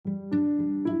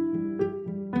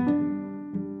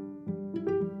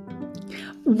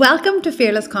Welcome to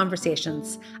Fearless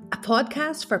Conversations, a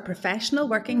podcast for professional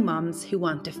working mums who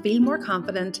want to feel more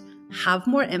confident, have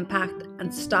more impact,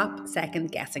 and stop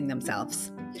second guessing themselves.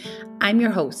 I'm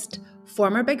your host,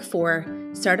 former Big Four,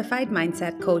 certified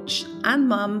mindset coach, and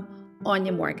mum,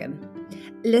 Anya Morgan.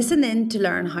 Listen in to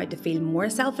learn how to feel more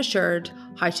self-assured,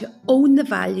 how to own the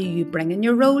value you bring in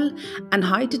your role, and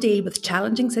how to deal with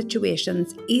challenging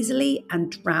situations easily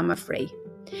and drama-free.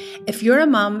 If you're a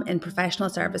mum in professional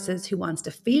services who wants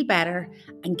to feel better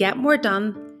and get more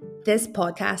done, this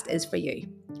podcast is for you.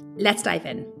 Let's dive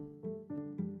in.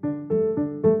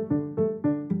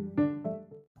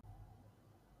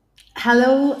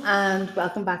 Hello and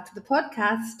welcome back to the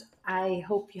podcast. I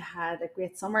hope you had a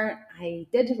great summer. I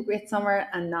did have a great summer,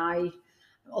 and now I'm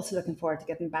also looking forward to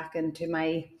getting back into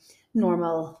my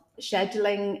normal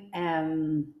scheduling,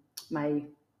 my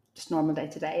just normal day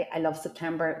to day. I love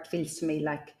September. It feels to me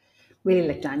really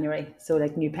like January. So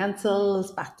like new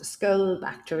pencils, back to school,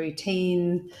 back to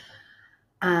routine.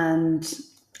 And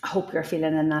I hope you're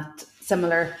feeling in that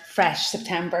similar fresh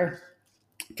September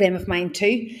frame of mind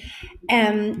too.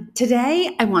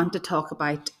 Today I want to talk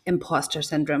about imposter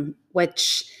syndrome,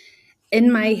 which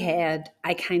in my head,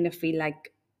 I kind of feel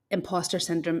like imposter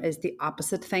syndrome is the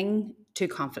opposite thing to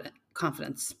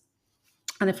confidence.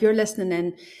 And if you're listening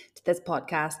in to this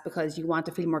podcast because you want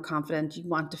to feel more confident, you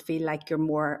want to feel like you're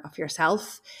more of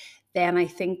yourself, then I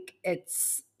think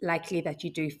it's likely that you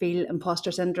do feel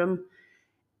imposter syndrome,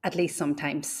 at least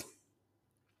sometimes.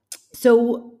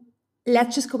 So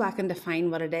let's just go back and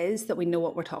define what it is, that we know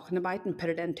what we're talking about, and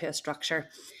put it into a structure.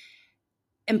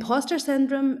 Imposter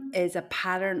syndrome is a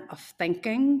pattern of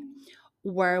thinking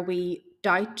where we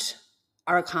doubt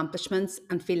our accomplishments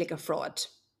and feel like a fraud,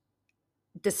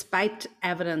 despite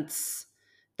evidence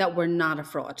that we're not a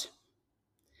fraud.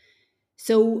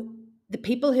 So the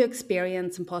people who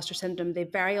experience imposter syndrome, they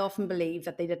very often believe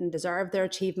that they didn't deserve their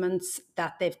achievements,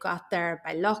 that they've got there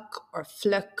by luck or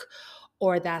fluke,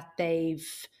 or that they've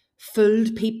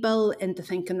fooled people into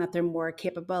thinking that they're more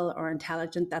capable or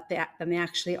intelligent than they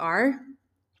actually are.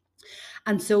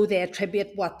 And so they attribute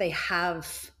what they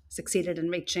have succeeded in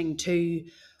reaching to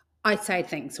outside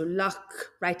things. So luck,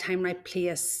 right time, right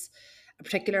place, a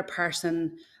particular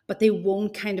person, but they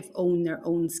won't kind of own their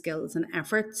own skills and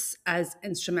efforts as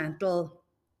instrumental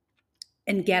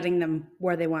in getting them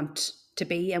where they want to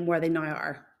be and where they now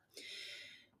are.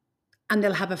 And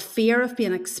they'll have a fear of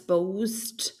being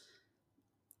exposed,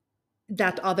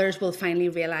 that others will finally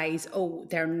realize, oh,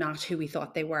 they're not who we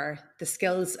thought they were. The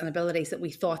skills and abilities that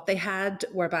we thought they had,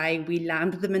 whereby we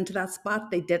landed them into that spot,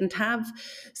 they didn't have.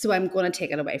 So I'm going to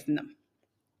take it away from them.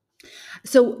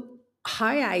 So how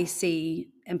I see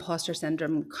imposter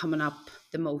syndrome coming up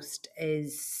the most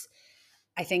is,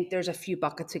 I think there's a few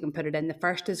buckets we can put it in. The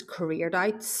first is career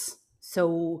doubts.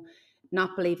 So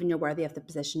not believing you're worthy of the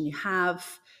position you have,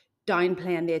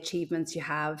 downplaying the achievements you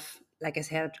have, like I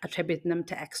said, attributing them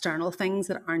to external things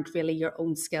that aren't really your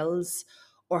own skills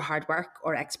or hard work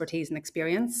or expertise and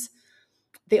experience.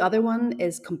 The other one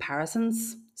is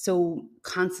comparisons. So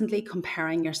constantly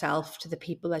comparing yourself to the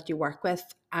people that you work with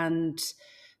and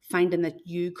finding that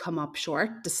you come up short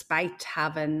despite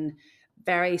having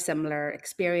very similar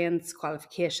experience,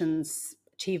 qualifications,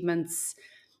 achievements.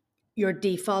 Your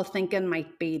default thinking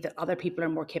might be that other people are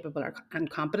more capable and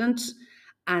competent,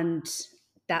 and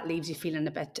that leaves you feeling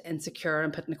a bit insecure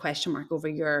and putting a question mark over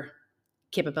your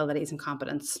capabilities and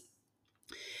competence.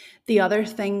 The other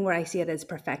thing where I see it is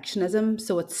perfectionism.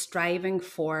 So it's striving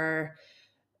for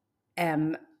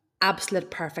absolute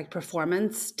perfect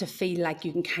performance, to feel like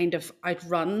you can kind of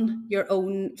outrun your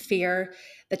own fear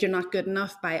that you're not good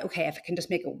enough by, okay, if I can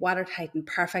just make it watertight and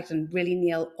perfect and really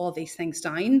nail all these things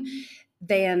down,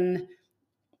 then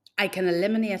I can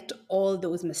eliminate all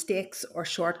those mistakes or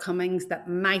shortcomings that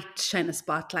might shine a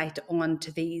spotlight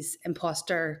onto these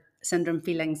imposter syndrome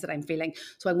feelings that I'm feeling.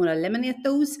 So I want to eliminate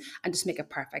those and just make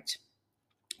it perfect.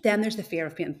 Then there's the fear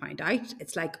of being found out.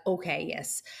 It's like, okay,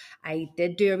 yes, I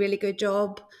did do a really good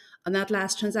job on that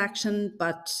last transaction,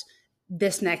 but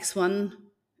this next one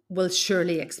will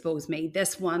surely expose me.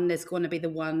 This one is going to be the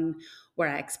one where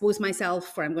I expose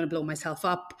myself, where I'm going to blow myself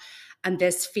up. And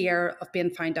this fear of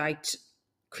being found out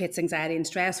creates anxiety and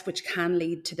stress, which can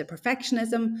lead to the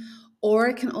perfectionism, or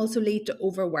it can also lead to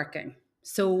overworking.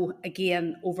 So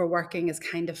again, overworking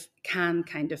can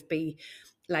kind of be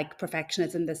like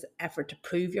perfectionism, this effort to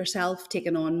prove yourself,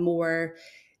 taking on more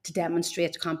to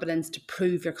demonstrate competence, to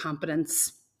prove your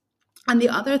competence. And the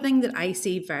other thing that I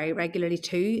see very regularly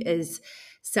too is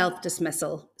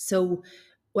self-dismissal. So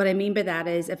what I mean by that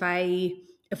is, if I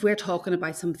if we're talking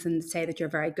about something, say that you're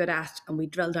very good at, and we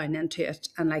drill down into it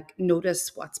and like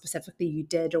notice what specifically you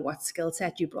did or what skill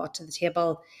set you brought to the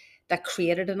table that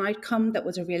created an outcome that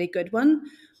was a really good one,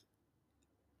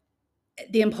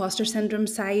 the imposter syndrome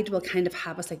side will kind of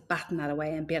have us like batting that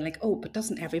away and being like, oh, but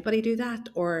doesn't everybody do that?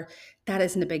 Or that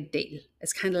isn't a big deal.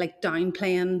 It's kind of like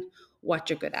downplaying what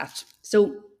you're good at.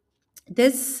 So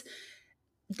this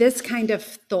this kind of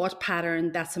thought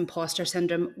pattern, that's imposter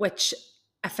syndrome, which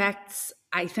affects,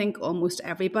 I think, almost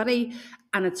everybody,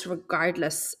 and it's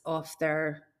regardless of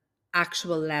their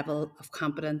actual level of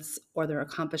competence or their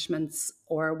accomplishments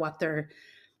or what they're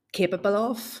capable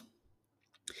of.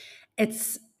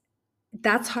 It's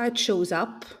That's how it shows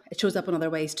up. It shows up in other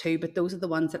ways too, but those are the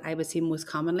ones that I would see most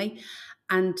commonly.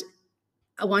 And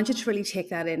I want you to really take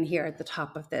that in here at the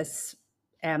top of this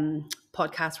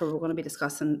podcast where we're going to be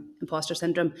discussing imposter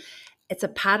syndrome. It's a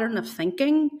pattern of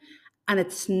thinking, and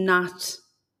it's not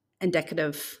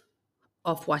indicative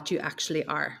of what you actually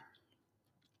are.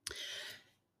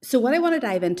 So, what I want to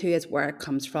dive into is where it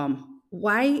comes from.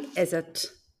 Why is it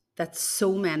that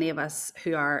so many of us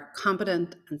who are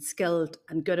competent and skilled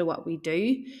and good at what we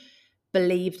do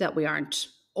believe that we aren't,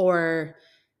 or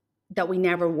that we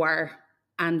never were,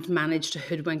 and manage to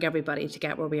hoodwink everybody to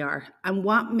get where we are? And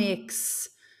what makes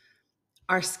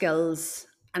our skills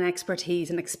and expertise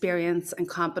and experience and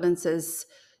competences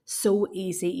so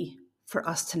easy for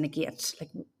us to negate?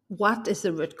 Like, what is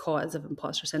the root cause of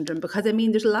imposter syndrome? Because I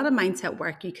mean, there's a lot of mindset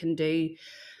work you can do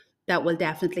that will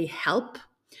definitely help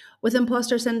with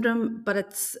imposter syndrome, but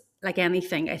it's like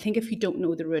anything. I think if you don't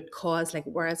know the root cause, like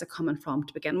where is it coming from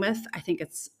to begin with, I think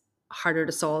it's harder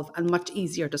to solve and much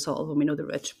easier to solve when we know the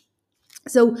root.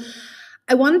 So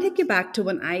I want to take you back to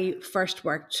when I first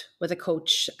worked with a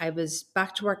coach. I was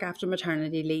back to work after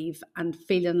maternity leave and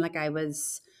feeling like I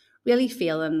was really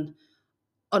failing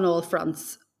on all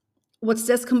fronts. What's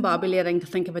discombobulating to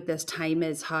think about this time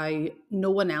is how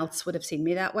no one else would have seen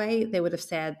me that way. They would have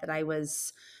said that I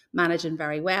was managing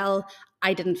very well.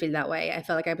 I didn't feel that way. I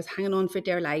felt like I was hanging on for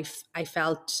dear life. I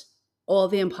felt all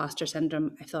the imposter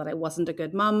syndrome. I thought I wasn't a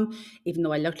good mum, even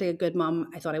though I looked like a good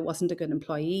mum. I thought I wasn't a good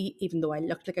employee, even though I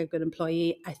looked like a good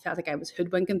employee. I felt like I was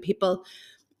hoodwinking people.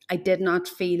 I did not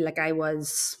feel like I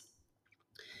was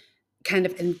kind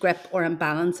of in grip or in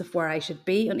balance of where I should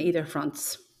be on either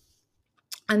fronts.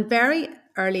 And very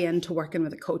early into working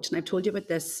with a coach, and I've told you about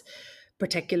this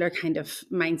particular kind of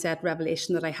mindset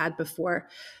revelation that I had before,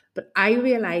 but I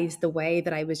realized the way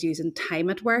that I was using time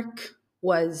at work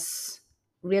was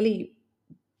really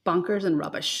bonkers and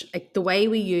rubbish. Like the way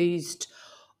we used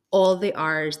all the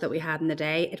hours that we had in the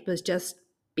day, it was just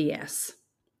BS.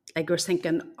 Like we're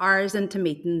sinking hours into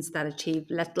meetings that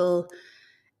achieved little,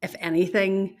 if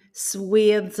anything,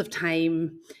 swathes of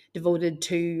time devoted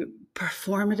to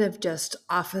performative, just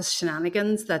office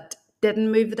shenanigans that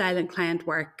didn't move the dial on client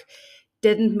work,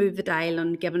 didn't move the dial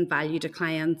on giving value to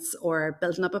clients or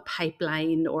building up a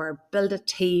pipeline or build a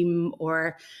team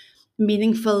or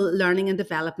meaningful learning and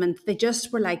development. They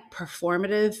just were like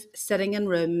performative, sitting in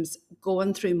rooms,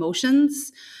 going through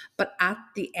motions. But at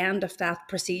the end of that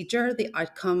procedure, the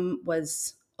outcome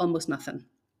was almost nothing.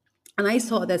 And I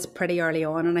saw this pretty early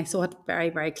on, and I saw it very,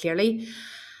 very clearly.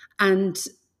 And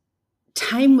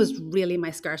time was really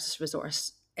my scarcest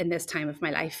resource in this time of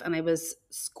my life. And I was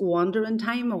squandering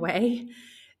time away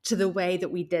to the way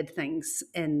that we did things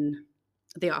in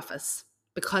the office.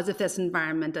 Because of this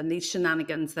environment and these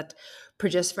shenanigans that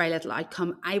produced very little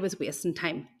outcome, I was wasting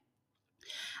time.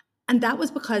 And that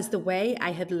was because the way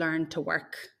I had learned to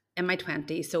work in my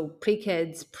 20s, so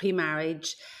pre-kids,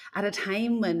 pre-marriage, at a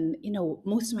time when,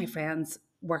 most of my friends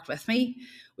worked with me,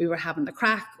 we were having the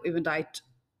crack, we went out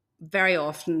very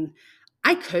often.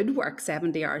 I could work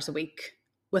 70 hours a week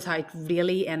without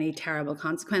really any terrible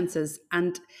consequences.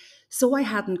 And so I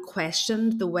hadn't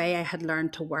questioned the way I had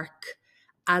learned to work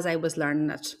as I was learning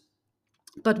it.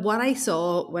 But what I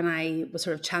saw when I was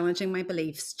sort of challenging my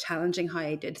beliefs, challenging how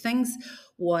I did things,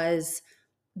 was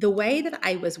the way that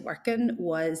I was working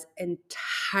was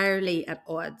entirely at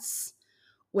odds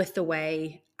with the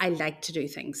way I like to do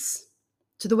things.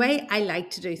 So, the way I like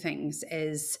to do things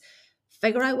is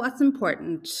figure out what's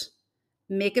important,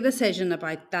 make a decision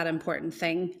about that important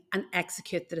thing, and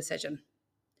execute the decision.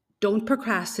 Don't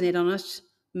procrastinate on it,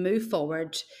 move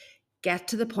forward, get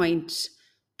to the point,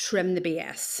 trim the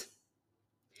BS.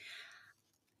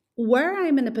 Where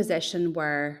I'm in a position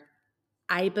where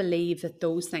I believe that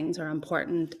those things are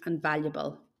important and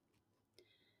valuable,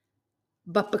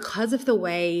 but because of the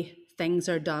way things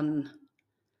are done,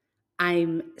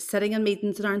 I'm sitting in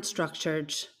meetings that aren't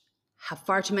structured, have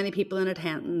far too many people in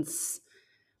attendance,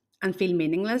 and feel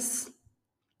meaningless.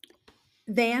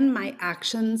 then my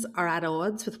actions are at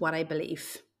odds with what I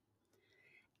believe.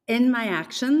 In my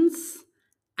actions,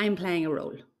 I'm playing a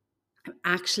role. I'm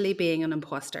actually being an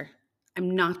imposter.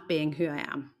 I'm not being who I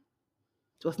am.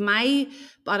 So if my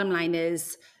bottom line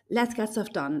is, let's get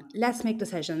stuff done, let's make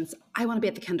decisions. I want to be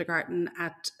at the kindergarten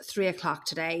at 3 o'clock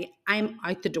today. I'm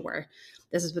out the door.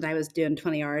 This is when I was doing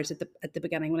 20 hours at the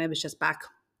beginning when I was just back.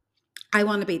 I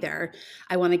want to be there.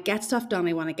 I want to get stuff done.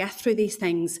 I want to get through these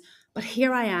things. But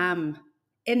here I am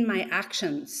in my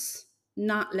actions,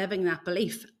 not living that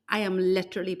belief. I am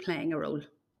literally playing a role.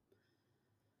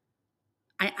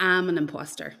 I am an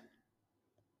imposter.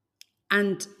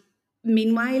 And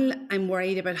meanwhile, I'm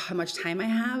worried about how much time I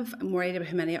have. I'm worried about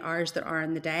how many hours there are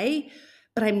in the day,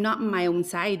 but I'm not on my own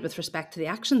side with respect to the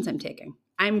actions I'm taking.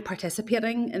 I'm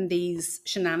participating in these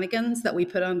shenanigans that we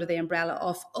put under the umbrella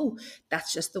of, oh,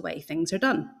 that's just the way things are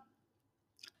done.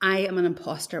 I am an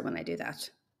imposter when I do that.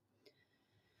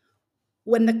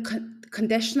 When the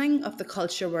conditioning of the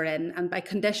culture we're in, and by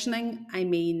conditioning, I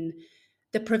mean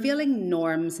the prevailing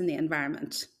norms in the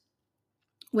environment,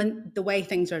 when the way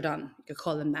things are done, you could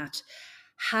call them that,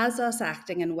 has us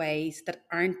acting in ways that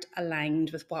aren't aligned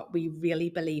with what we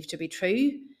really believe to be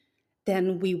true,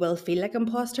 then we will feel like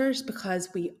imposters because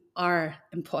we are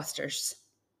imposters.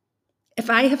 If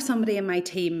I have somebody in my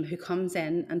team who comes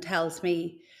in and tells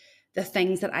me the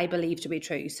things that I believe to be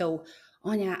true, so,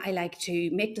 oh yeah, I like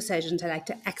to make decisions, I like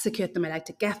to execute them, I like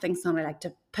to get things done, I like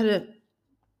to put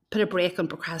a break on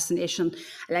procrastination.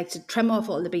 I like to trim off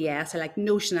all the BS. I like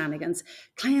no shenanigans.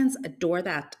 Clients adore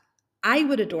that. I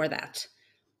would adore that.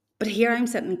 But here I'm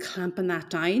sitting clamping that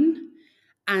down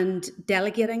and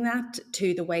delegating that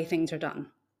to the way things are done.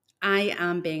 I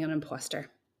am being an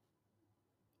imposter.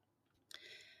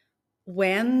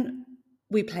 When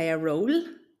we play a role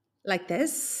like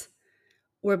this,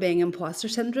 we're being imposter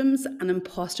syndromes, and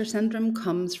imposter syndrome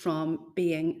comes from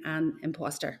being an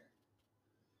imposter.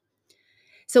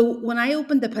 So when I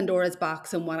opened the Pandora's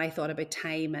box and what I thought about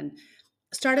time and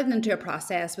started into a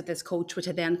process with this coach, which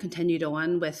I then continued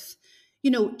on with,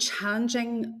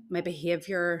 challenging my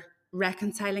behavior,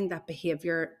 reconciling that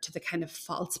behavior to the kind of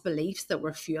false beliefs that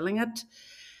were fueling it,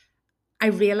 I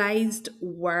realized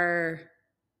like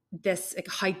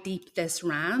how deep this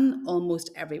ran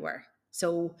almost everywhere.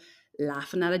 So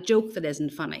laughing at a joke that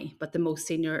isn't funny, but the most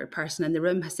senior person in the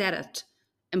room has said it,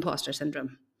 imposter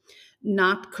syndrome.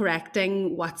 Not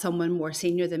correcting what someone more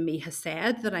senior than me has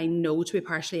said that I know to be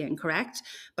partially incorrect,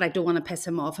 but I don't want to piss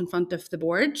him off in front of the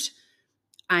board.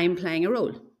 I'm playing a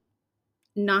role.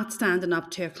 Not standing up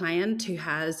to a client who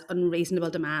has unreasonable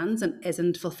demands and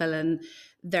isn't fulfilling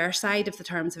their side of the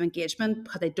terms of engagement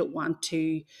because they don't want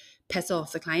to piss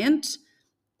off the client.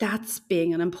 That's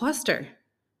being an imposter.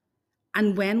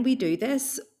 And when we do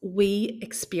this, we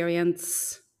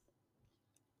experience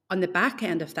on the back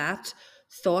end of that,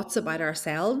 thoughts about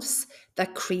ourselves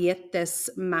that create this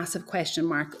massive question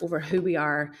mark over who we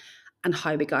are and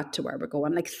how we got to where we're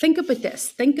going. Like, think about this.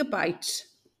 Think about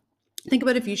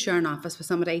if you share an office with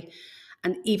somebody,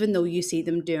 and even though you see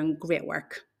them doing great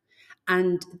work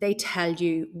and they tell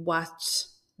you what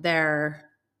their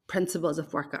principles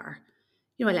of work are,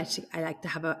 I'd like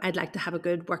to have a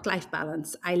good work-life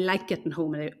balance. I like getting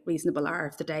home at a reasonable hour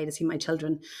of the day to see my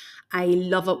children. I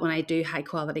love it when I do high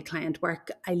quality client work.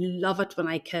 I love it when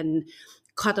I can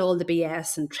cut all the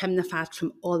BS and trim the fat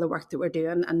from all the work that we're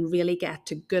doing and really get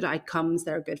to good outcomes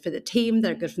that are good for the team,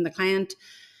 that are good from the client.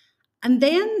 And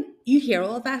then you hear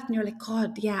all that and you're like,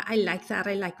 God, yeah, I like that.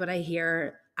 I like what I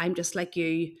hear. I'm just like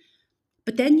you.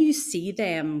 But then you see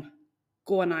them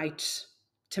going out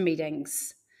to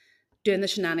meetings, doing the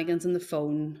shenanigans on the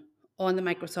phone, on the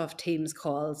Microsoft Teams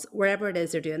calls, wherever it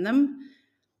is they're doing them,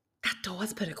 that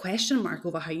does put a question mark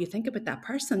over how you think about that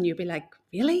person. You'll be like,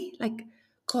 really? Like,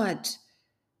 God,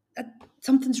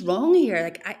 something's wrong here.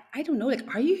 Like, I don't know.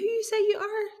 Like, are you who you say you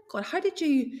are? God, how did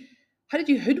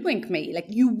you hoodwink me? Like,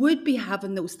 you would be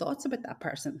having those thoughts about that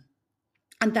person.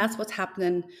 And that's what's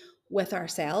happening with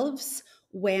ourselves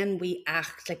when we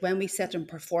act, like when we sit and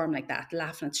perform like that,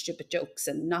 laughing at stupid jokes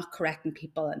and not correcting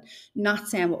people and not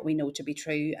saying what we know to be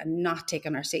true and not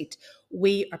taking our seat.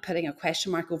 We are putting a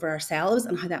question mark over ourselves,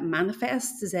 and how that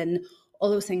manifests is in all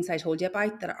those things I told you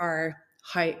about that are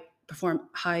how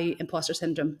imposter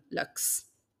syndrome looks.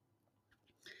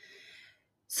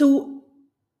 So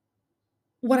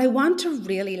what I want to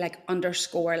really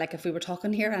underscore, like if we were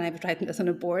talking here and I was writing this on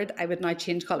a board, I would now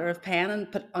change colour of pen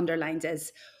and put underlines,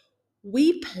 is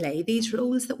we play these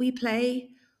roles that we play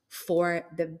for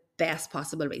the best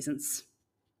possible reasons.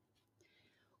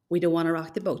 We don't want to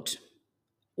rock the boat.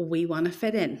 We want to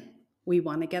fit in. We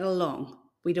want to get along.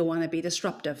 We don't want to be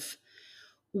disruptive.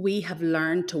 we have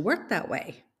learned to work that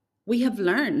way. We have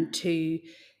learned to,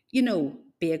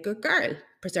 be a good girl,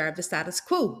 preserve the status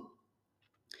quo.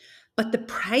 But the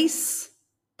price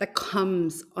that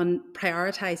comes on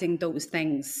prioritizing those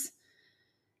things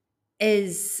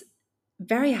is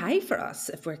very high for us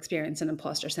if we're experiencing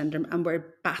imposter syndrome and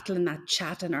we're battling that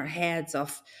chat in our heads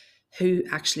of who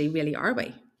actually really are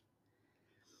we.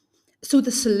 So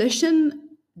the solution,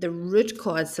 the root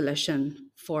cause solution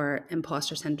for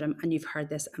imposter syndrome, and you've heard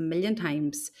this a million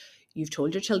times, you've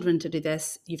told your children to do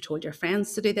this, you've told your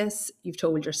friends to do this, you've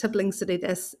told your siblings to do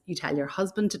this, you tell your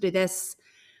husband to do this.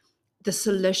 The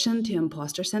solution to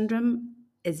imposter syndrome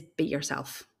is be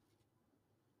yourself.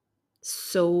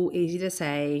 So easy to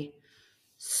say,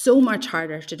 so much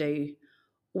harder to do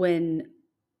when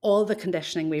all the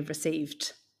conditioning we've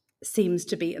received seems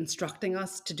to be instructing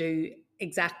us to do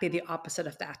exactly the opposite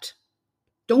of that.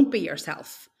 Don't be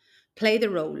yourself. Play the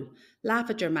role. Laugh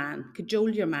at your man.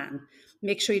 Cajole your man.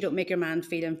 Make sure you don't make your man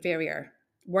feel inferior.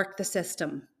 Work the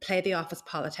system. Play the office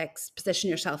politics. Position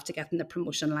yourself to get in the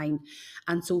promotion line.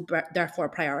 And so therefore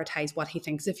prioritise what he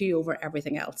thinks of you over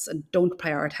everything else. And don't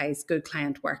prioritise good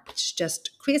client work. It's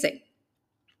just crazy.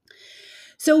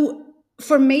 So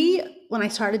for me, when I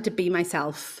started to be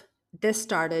myself, this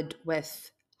started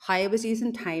with how I was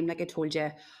using time, like I told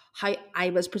you, how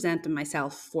I was presenting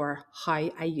myself for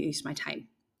how I used my time.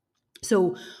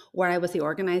 So where I was the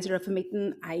organizer of a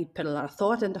meeting, I put a lot of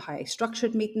thought into how I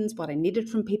structured meetings, what I needed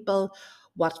from people,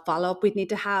 what follow-up we'd need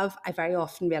to have. I very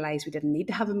often realised we didn't need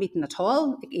to have a meeting at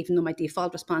all, even though my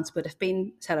default response would have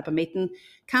been set up a meeting,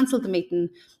 cancel the meeting.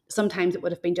 Sometimes it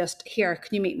would have been just, here,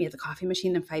 can you meet me at the coffee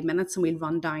machine in 5 minutes and we'll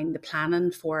run down the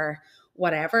planning for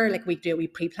whatever. Like we do, we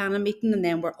pre-plan a meeting and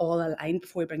then we're all aligned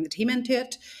before we bring the team into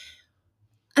it.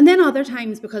 And then other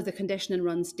times, because the conditioning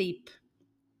runs deep,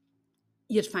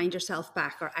 you'd find yourself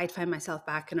back, or I'd find myself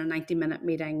back in a 90-minute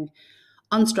meeting,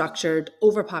 unstructured,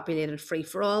 overpopulated, free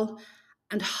for all.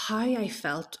 And how I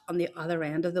felt on the other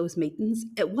end of those meetings,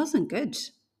 it wasn't good.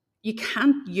 You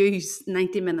can't use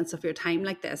 90 minutes of your time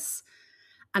like this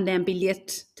and then be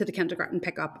late to the kindergarten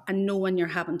pickup and know when you're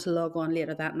having to log on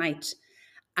later that night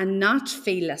and not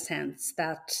feel a sense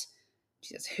that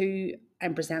just who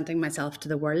I'm presenting myself to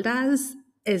the world as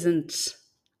isn't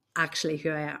actually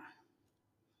who I am.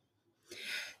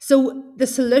 So the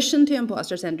solution to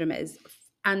imposter syndrome is,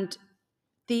 and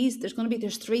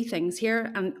there's three things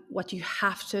here, and what you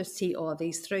have to see all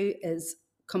these through is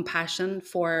compassion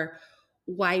for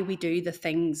why we do the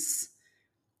things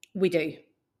we do.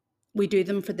 We do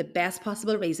them for the best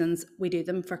possible reasons. We do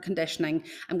them for conditioning.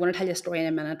 I'm going to tell you a story in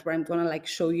a minute where I'm going to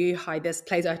show you how this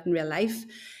plays out in real life.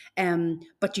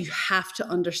 But you have to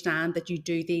understand that you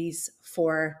do these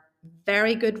for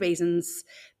very good reasons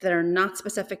that are not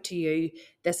specific to you.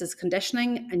 This is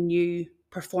conditioning and you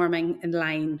performing in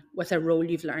line with a role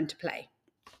you've learned to play.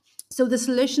 So the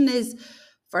solution is,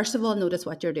 first of all, notice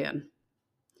what you're doing.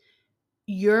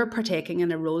 You're partaking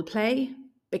in a role play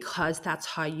because that's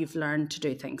how you've learned to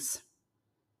do things.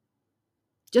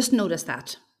 Just notice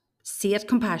that. See it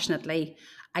compassionately.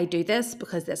 I do this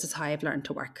because this is how I've learned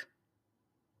to work.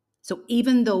 So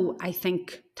even though I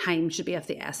think time should be of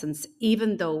the essence,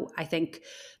 even though I think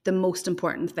the most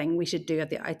important thing we should do at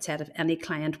the outset of any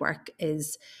client work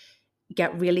is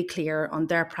get really clear on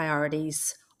their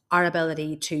priorities, our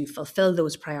ability to fulfill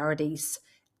those priorities,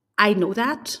 I know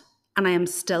that, and I am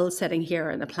still sitting here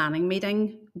in a planning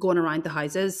meeting, going around the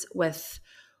houses with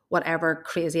whatever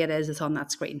crazy it is that's on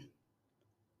that screen.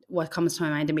 What comes to my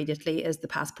mind immediately is the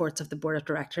passports of the board of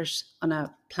directors on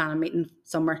a planning meeting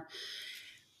somewhere.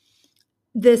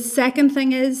 The second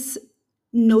thing is,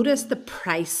 notice the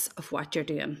price of what you're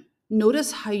doing.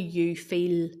 Notice how you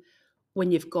feel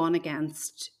when you've gone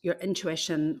against your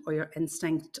intuition or your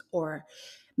instinct, or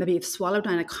maybe you've swallowed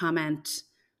down a comment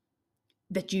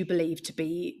that you believe to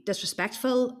be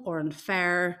disrespectful or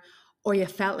unfair, or you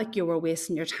felt like you were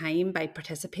wasting your time by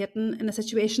participating in a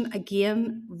situation.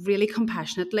 Again, really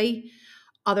compassionately.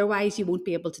 Otherwise, you won't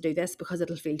be able to do this because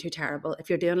it'll feel too terrible. If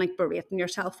you're doing berating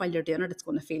yourself while you're doing it, it's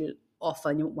going to feel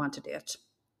awful and you won't want to do it.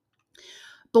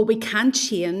 But we can't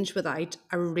change without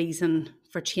a reason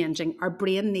for changing. Our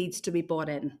brain needs to be bought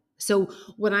in. So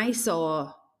when I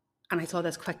saw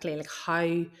this quickly,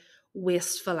 how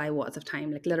wasteful I was of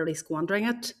time, literally squandering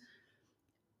it.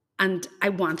 And I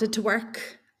wanted to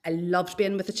work. I loved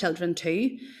being with the children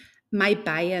too. My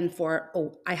buy-in for,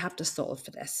 I have to solve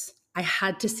for this. I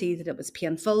had to see that it was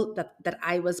painful, that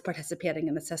I was participating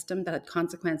in a system that had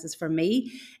consequences for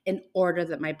me in order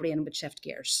that my brain would shift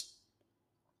gears.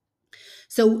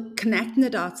 So connecting the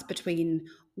dots between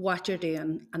what you're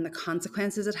doing and the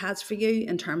consequences it has for you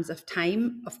in terms of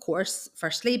time, of course,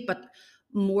 firstly, but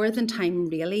more than time,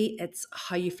 really, it's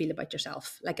how you feel about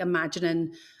yourself. Like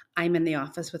imagining I'm in the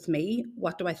office with me.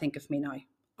 What do I think of me now?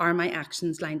 Are my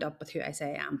actions lined up with who I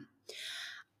say I am?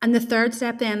 And the third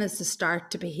step then is to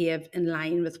start to behave in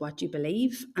line with what you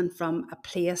believe and from a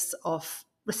place of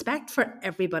respect for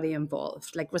everybody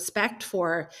involved, like respect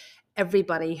for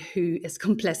everybody who is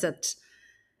complicit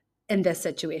in this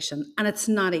situation. And it's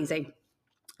not easy.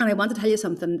 And I want to tell you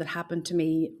something that happened to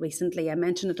me recently. I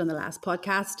mentioned it on the last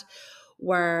podcast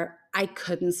where I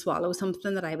couldn't swallow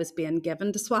something that I was being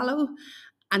given to swallow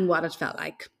and what it felt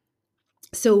like.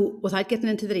 So, without getting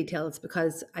into the details,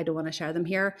 because I don't want to share them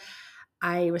here,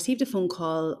 I received a phone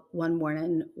call one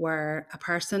morning where a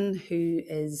person who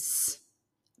is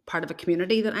part of a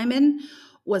community that I'm in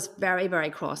was very, very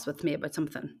cross with me about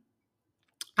something.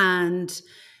 And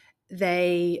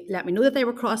they let me know that they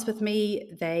were cross with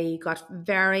me. They got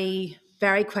very,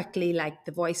 very quickly, like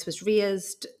the voice was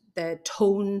raised, the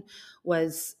tone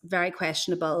was very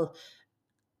questionable.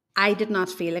 I did not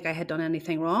feel like I had done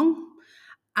anything wrong.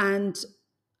 And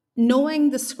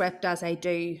knowing the script as I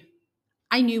do,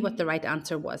 I knew what the right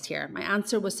answer was here. My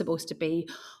answer was supposed to be,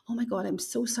 oh my God, I'm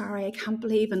so sorry. I can't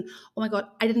believe. And oh my God,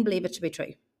 I didn't believe it to be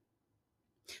true.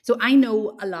 So I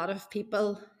know a lot of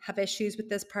people have issues with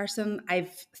this person.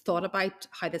 I've thought about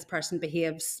how this person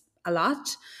behaves a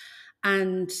lot.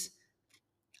 And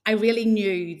I really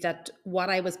knew that what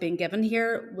I was being given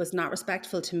here was not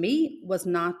respectful to me, was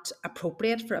not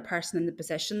appropriate for a person in the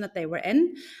position that they were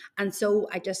in. And so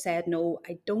I just said, no,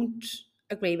 I don't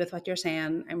agree with what you're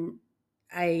saying.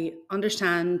 I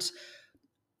understand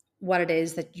what it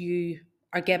is that you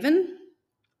are given,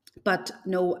 but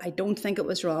no, I don't think it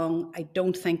was wrong. I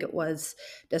don't think it was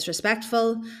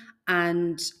disrespectful.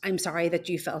 And I'm sorry that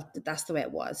you felt that that's the way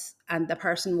it was. And the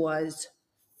person was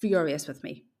furious with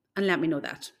me and let me know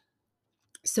that.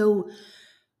 So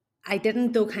I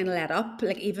didn't though kind of let up,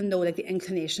 like even though like the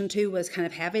inclination to was kind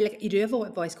of heavy, like you do have a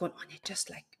voice going on, you just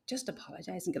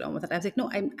apologize and get on with it. I was like,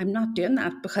 no, I'm not doing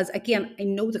that because again, I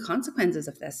know the consequences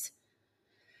of this.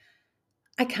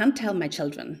 I can't tell my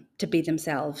children to be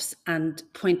themselves and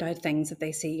point out things that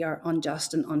they see are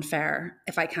unjust and unfair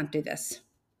if I can't do this.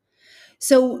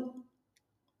 So,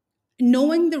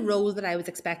 knowing the role that I was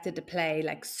expected to play,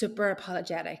 like super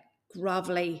apologetic,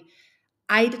 grovelly,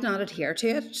 I did not adhere to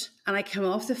it. And I came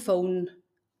off the phone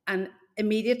and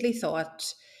immediately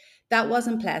thought that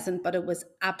wasn't pleasant, but it was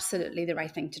absolutely the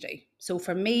right thing to do. So,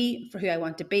 for me, for who I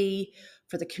want to be,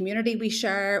 for the community we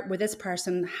share, where this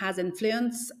person has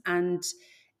influence and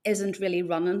isn't really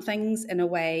running things in a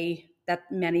way that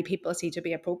many people see to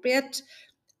be appropriate,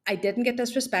 I didn't get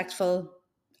disrespectful.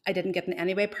 I didn't get in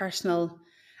any way personal.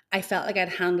 I felt like I'd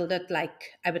handled it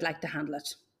like I would like to handle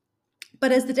it.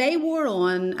 But as the day wore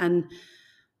on, and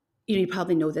you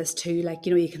probably know this too, like,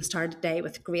 you can start a day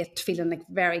with great feeling like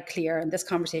very clear. And this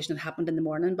conversation had happened in the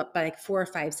morning, but by like 4 or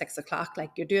 5, 6 o'clock,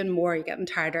 like you're doing more, you're getting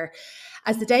tighter.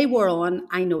 As the day wore on,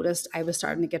 I noticed I was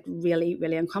starting to get really,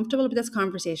 really uncomfortable with this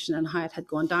conversation and how it had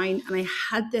gone down. And I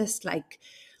had this like,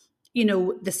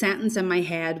 the sentence in my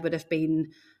head would have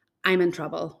been, I'm in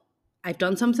trouble. I've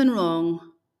done something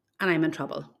wrong and I'm in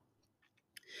trouble.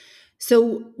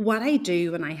 So what I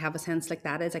do when I have a sense like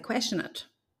that is I question it.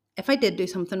 If I did do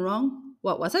something wrong,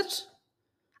 what was it?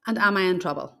 And am I in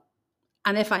trouble?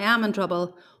 And if I am in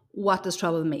trouble, what does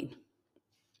trouble mean?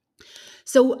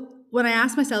 So when I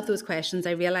asked myself those questions,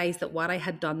 I realized that what I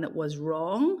had done that was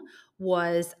wrong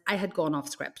was I had gone off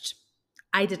script.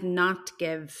 I did not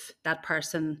give that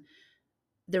person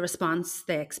the response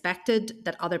they expected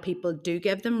that other people do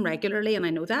give them regularly, and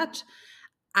I know that.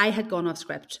 I had gone off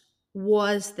script.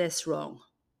 Was this wrong?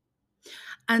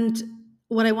 And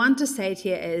what I want to say to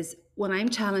you is when I'm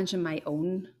challenging my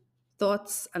own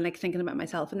thoughts and like thinking about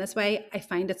myself in this way, I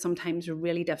find it sometimes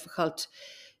really difficult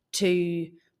to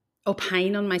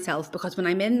opine on myself because when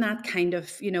I'm in that kind of,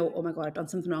 oh my God, I've done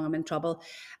something wrong, I'm in trouble,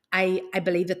 I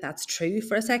believe that that's true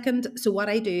for a second. So what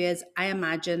I do is I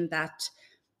imagine that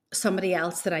somebody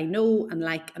else that I know and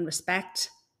like and respect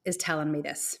is telling me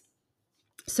this.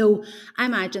 So I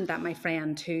imagine that my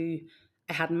friend who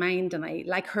I had in mind and I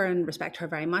like her and respect her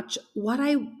very much, what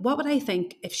would I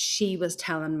think if she was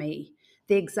telling me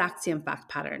the exact same fact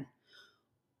pattern?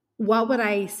 What would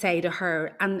I say to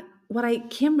her? And what I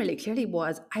came really clearly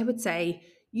was I would say,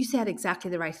 you said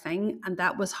exactly the right thing and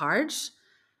that was hard.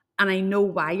 And I know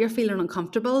why you're feeling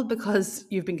uncomfortable because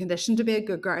you've been conditioned to be a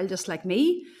good girl just like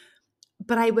me.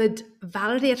 But I would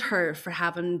validate her for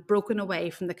having broken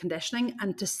away from the conditioning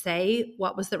and to say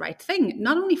what was the right thing,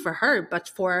 not only for her, but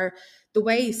for the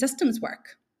way systems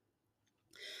work.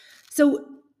 So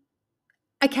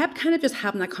I kept kind of just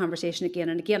having that conversation again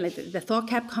and again. Like the thought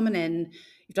kept coming in,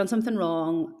 you've done something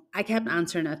wrong. I kept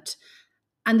answering it.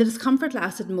 And the discomfort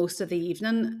lasted most of the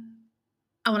evening.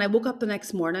 And when I woke up the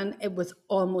next morning, it was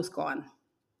almost gone.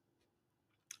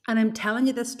 And I'm telling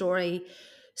you this story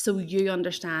so you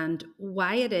understand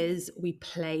why it is we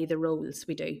play the roles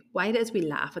we do, why it is we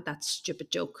laugh at that stupid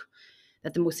joke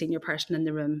that the most senior person in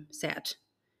the room said,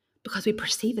 because we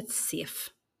perceive it's safe.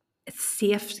 It's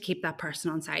safe to keep that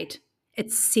person on side.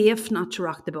 It's safe not to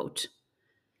rock the boat.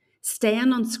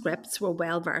 Staying on scripts we're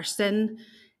well versed in,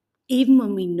 even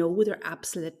when we know they're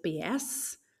absolute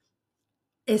BS,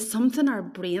 is something our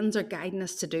brains are guiding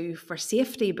us to do for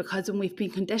safety, because when we've been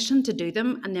conditioned to do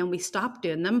them and then we stop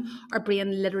doing them, our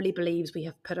brain literally believes we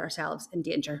have put ourselves in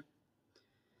danger.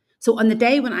 So on the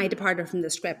day when I departed from the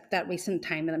script, that recent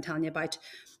time that I'm telling you about,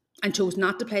 and chose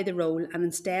not to play the role and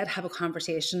instead have a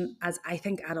conversation as I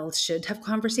think adults should have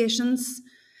conversations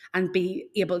and be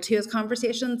able to have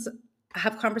conversations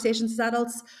as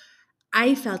adults,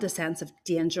 I felt a sense of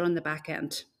danger on the back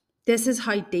end. This is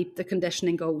how deep the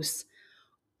conditioning goes.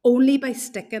 Only by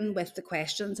sticking with the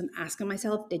questions and asking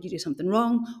myself, did you do something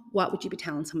wrong? What would you be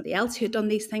telling somebody else who had done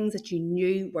these things, that you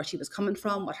knew where she was coming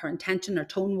from, what her intention or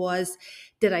tone was?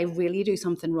 Did I really do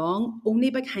something wrong? Only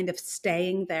by kind of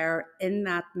staying there in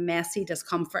that messy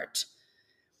discomfort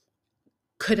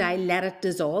could I let it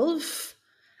dissolve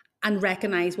and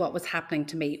recognize what was happening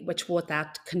to me, which was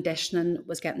that conditioning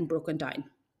was getting broken down.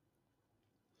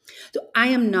 So I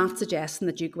am not suggesting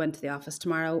that you go into the office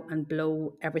tomorrow and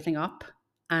blow everything up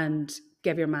and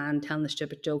give your man telling the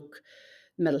stupid joke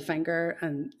middle finger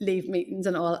and leave meetings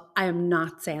and all. I am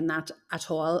not saying that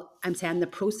at all. I'm saying the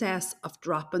process of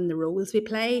dropping the roles we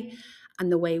play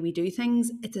and the way we do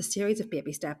things, it's a series of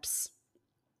baby steps.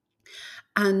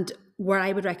 And where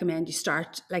I would recommend you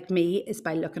start, like me, is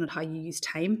by looking at how you use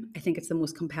time. I think it's the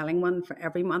most compelling one for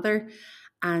every mother.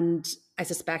 And I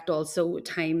suspect also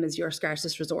time is your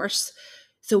scarcest resource.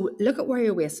 So look at where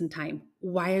you're wasting time.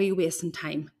 Why are you wasting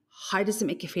time? How does it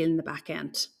make you feel in the back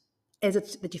end? Is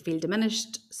it that you feel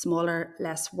diminished, smaller,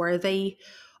 less worthy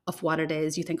of what it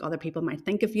is you think other people might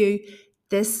think of you?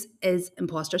 This is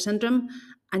imposter syndrome,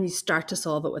 and you start to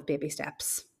solve it with baby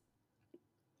steps.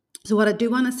 So what I do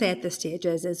want to say at this stage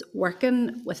is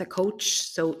working with a coach,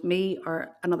 so me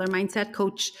or another mindset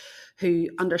coach who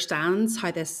understands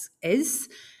how this is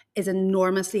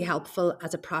enormously helpful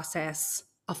as a process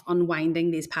of unwinding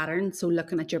these patterns. So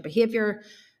looking at your behavior,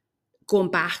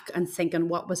 going back and thinking,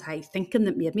 what was I thinking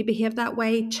that made me behave that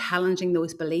way? Challenging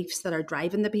those beliefs that are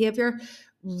driving the behavior.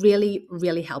 Really,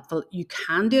 really helpful. You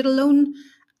can do it alone.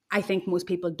 I think most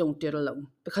people don't do it alone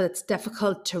because it's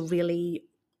difficult to really,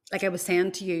 like I was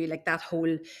saying to you, like that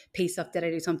whole piece of did I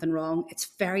do something wrong? It's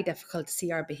very difficult to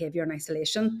see our behavior in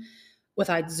isolation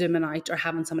without zooming out or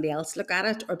having somebody else look at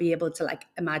it or be able to like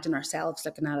imagine ourselves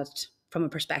looking at it from a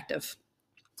perspective.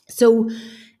 So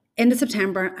into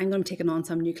September, I'm going to be taking on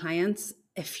some new clients.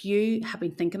 If you have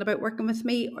been thinking about working with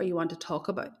me or you want to talk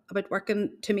about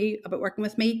working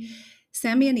with me,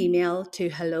 send me an email to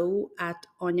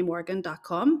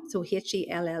hello@anyamorgan.com. So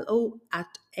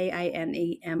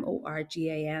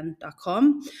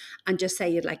HELLO@AINEMORGAN.com, and just say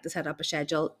you'd like to set up a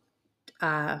schedule.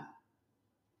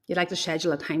 You'd like to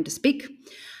schedule a time to speak,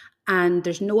 and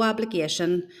there's no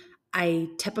obligation. I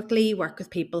typically work with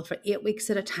people for 8 weeks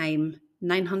at a time.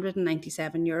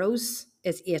 €997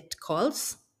 is 8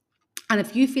 calls. And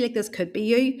if you feel like this could be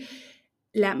you,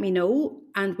 let me know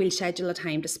and we'll schedule a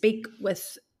time to speak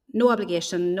with no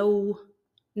obligation, no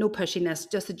pushiness,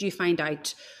 just that you find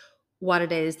out what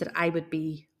it is that I would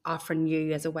be offering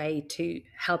you as a way to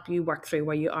help you work through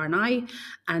where you are now.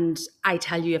 And I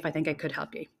tell you if I think I could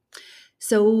help you.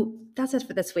 So that's it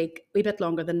for this week. A bit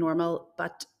longer than normal,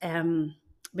 but I've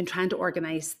been trying to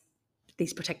organise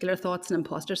these particular thoughts and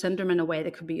imposter syndrome in a way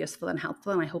that could be useful and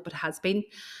helpful, and I hope it has been.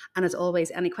 And as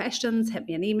always, any questions, hit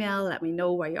me an email, let me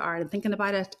know where you are and thinking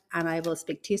about it, and I will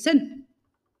speak to you soon.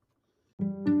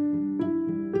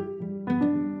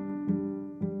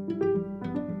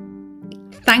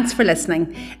 Thanks for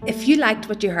listening. If you liked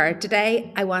what you heard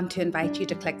today, I want to invite you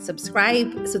to click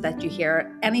subscribe so that you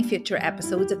hear any future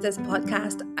episodes of this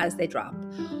podcast as they drop.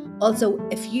 Also,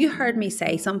 if you heard me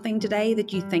say something today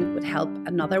that you think would help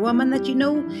another woman that you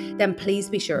know, then please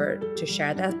be sure to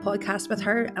share that podcast with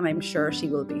her, and I'm sure she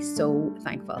will be so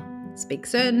thankful. Speak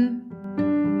soon.